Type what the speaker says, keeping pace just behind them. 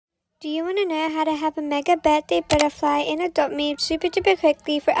Do you want to know how to have a mega birthday butterfly in ℓ�𝐸 super duper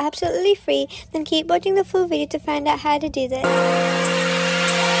quickly for absolutely free? Then keep watching the full video to find out how to do this.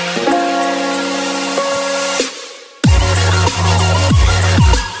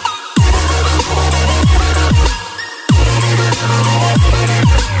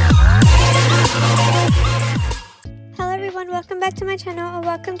 Welcome back to my channel, or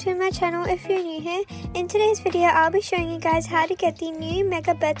welcome to my channel if you're new here. In today's video, I'll be showing you guys how to get the new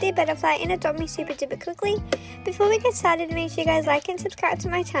mega birthday butterfly in ℓ𝐸 super duper quickly. Before we get started, make sure you guys like and subscribe to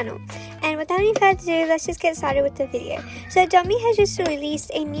my channel. And without any further ado, let's just get started with the video. So ℓ𝐸 has just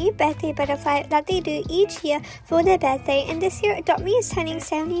released a new birthday butterfly that they do each year for their birthday, and this year ℓ𝐸 is turning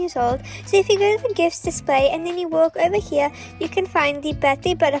 7 years old. So if you go to the gifts display and then you walk over here, you can find the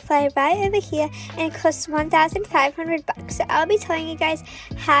birthday butterfly right over here, and it costs 1,500 bucks. So I'll be telling you guys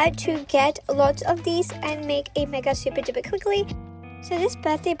how to get lots of these and make a mega super duper quickly. So this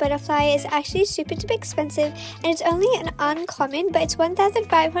birthday butterfly is actually super duper expensive, and it's only an uncommon, but it's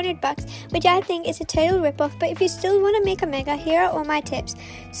 1,500 bucks, which I think is a total ripoff. But if you still want to make a mega, here are all my tips.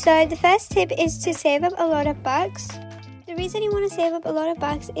 So the first tip is to save up a lot of bucks. The reason you want to save up a lot of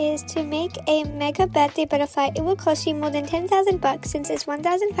bucks is to make a mega birthday butterfly. It will cost you more than 10,000 bucks since it's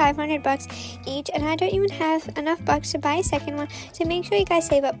 1,500 bucks each, and I don't even have enough bucks to buy a second one. So make sure you guys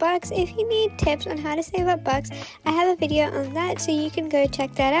save up bucks. If you need tips on how to save up bucks, I have a video on that, so you can go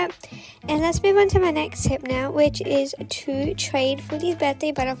check that out. And let's move on to my next tip now, which is to trade for these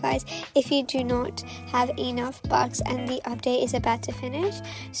birthday butterflies if you do not have enough bucks and the update is about to finish.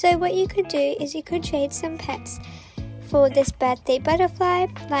 So what you could do is you could trade some pets for this birthday butterfly,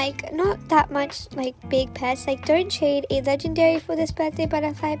 like not that much like big pets. Like don't trade a legendary for this birthday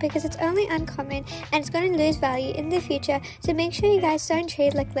butterfly because it's only uncommon and it's going to lose value in the future. So make sure you guys don't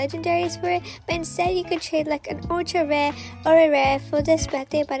trade like legendaries for it, but instead you could trade like an ultra rare or a rare for this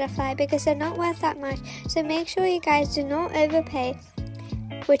birthday butterfly because they're not worth that much. So make sure you guys do not overpay,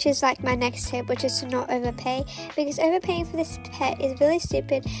 which is like my next tip, which is to not overpay, because overpaying for this pet is really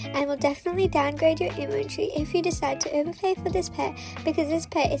stupid and will definitely downgrade your inventory if you decide to overpay for this pet, because this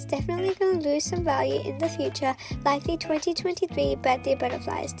pet is definitely going to lose some value in the future like the 2023 birthday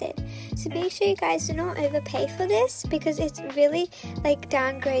butterflies did. So make sure you guys do not overpay for this because it's really like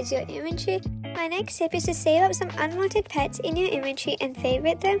downgrades your inventory. My next tip is to save up some unwanted pets in your inventory and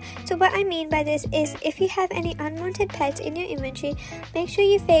favorite them. So what I mean by this is if you have any unwanted pets in your inventory, make sure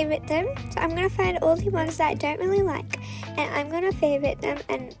you favorite them. So I'm going to find all the ones that I don't really like and I'm going to favorite them,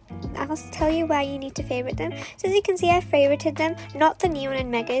 and I'll tell you why you need to favorite them. So as you can see, I favorited them, not the neon and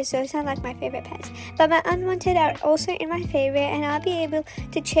megas, those are like my favorite pets, but my unwanted are also in my favorite, and I'll be able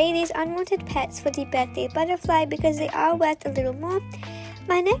to trade these unwanted pets for the birthday butterfly because they are worth a little more.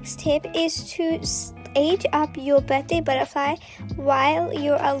 My next tip is to age up your birthday butterfly while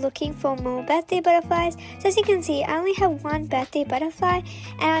you are looking for more birthday butterflies. So as you can see, I only have one birthday butterfly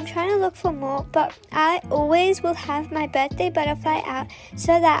and I'm trying to look for more, but I always will have my birthday butterfly out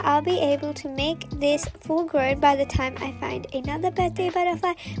so that I'll be able to make this full grown by the time I find another birthday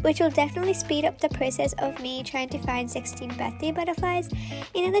butterfly, which will definitely speed up the process of me trying to find 16 birthday butterflies.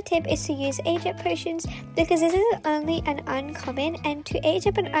 Another tip is to use age up potions because this is only an uncommon, and to age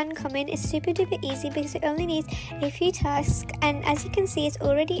up an uncommon is super duper easy because it only needs a few tasks, and as you can see it's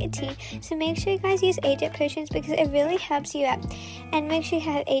already a team. So make sure you guys use age up potions because it really helps you out, and make sure you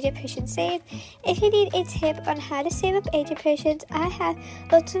have age up potions saved. If you need a tip on how to save up age up potions, I have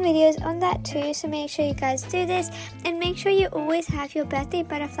lots of videos on that too, so make sure you guys do this, and make sure you always have your birthday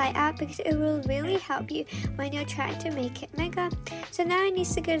butterfly out because it will really help you when you're trying to make it mega. So now I need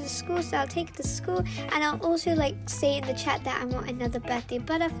to go to school, so I'll take it to school, and I'll also like say in the chat that I want another birthday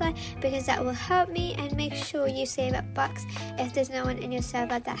butterfly because that will help me. And make sure you save up bucks if there's no one in your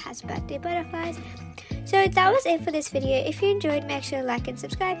server that has birthday butterflies. So that was it for this video. If you enjoyed, make sure to like and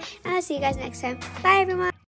subscribe, and I'll see you guys next time. Bye everyone.